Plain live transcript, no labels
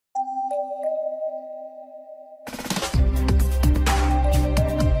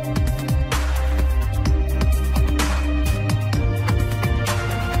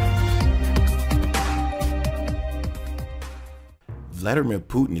Vladimir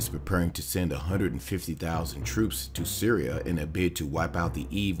Putin is preparing to send 150,000 troops to Syria in a bid to wipe out the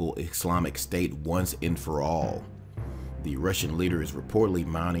evil Islamic State once and for all. The Russian leader is reportedly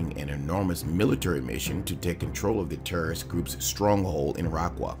mounting an enormous military mission to take control of the terrorist group's stronghold in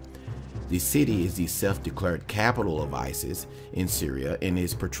Raqqa. The city is the self-declared capital of ISIS in Syria and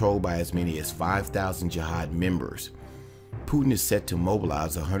is patrolled by as many as 5,000 jihad members. Putin is set to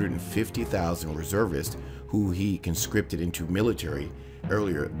mobilize 150,000 reservists who he conscripted into military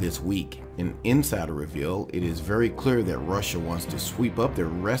earlier this week. An insider revealed it is very clear that Russia wants to sweep up the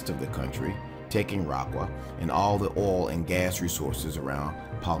rest of the country, taking Raqqa and all the oil and gas resources around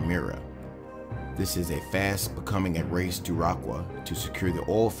Palmyra. This is a fast becoming a race to Raqqa to secure the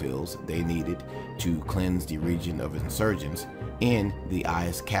oil fields they needed to cleanse the region of insurgents, and the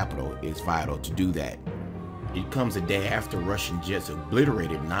IS capital is vital to do that. It comes a day after Russian jets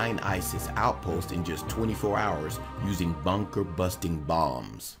obliterated 9 ISIS outposts in just 24 hours using bunker-busting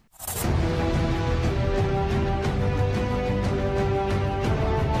bombs.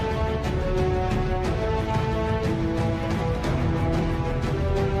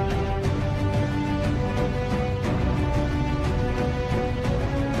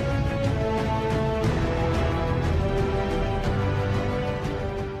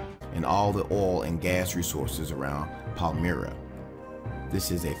 And all the oil and gas resources around Palmyra.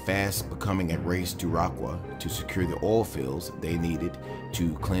 This is a fast becoming a race to Raqqa to secure the oil fields they needed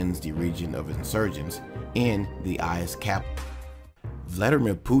to cleanse the region of insurgents, and the IS capital.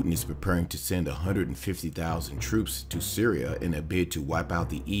 Vladimir Putin is preparing to send 150,000 troops to Syria in a bid to wipe out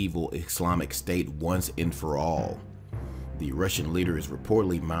the evil Islamic State once and for all. The Russian leader is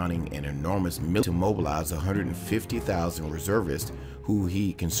reportedly mounting an enormous mission to mobilize 150,000 reservists who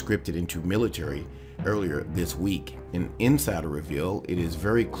he conscripted into military earlier this week. An insider revealed it is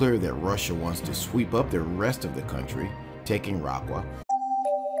very clear that Russia wants to sweep up the rest of the country, taking Raqqa.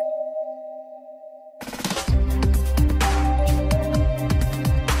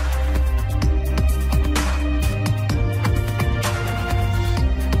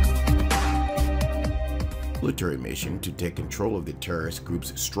 Military mission to take control of the terrorist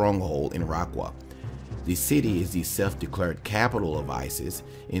group's stronghold in Raqqa. The city is the self-declared capital of ISIS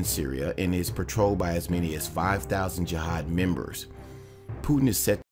in Syria and is patrolled by as many as 5,000 jihad members. Putin is set